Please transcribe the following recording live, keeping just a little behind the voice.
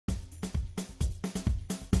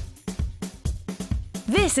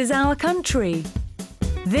This is our country.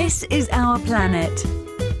 This is our planet.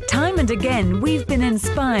 Time and again, we've been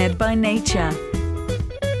inspired by nature.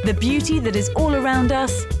 The beauty that is all around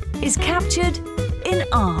us is captured in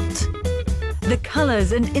art. The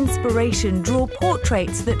colours and inspiration draw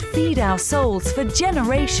portraits that feed our souls for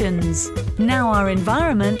generations. Now our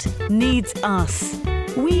environment needs us.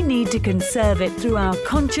 We need to conserve it through our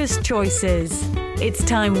conscious choices. It's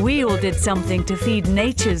time we all did something to feed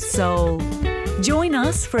nature's soul. Join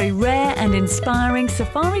us for a rare and inspiring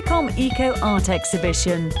Safaricom Eco Art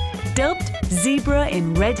exhibition, dubbed Zebra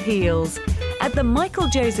in Red Heels, at the Michael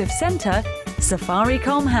Joseph Centre,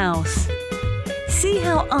 Safaricom House. See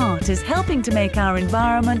how art is helping to make our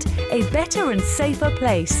environment a better and safer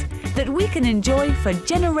place that we can enjoy for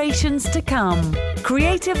generations to come.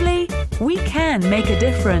 Creatively, we can make a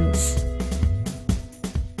difference.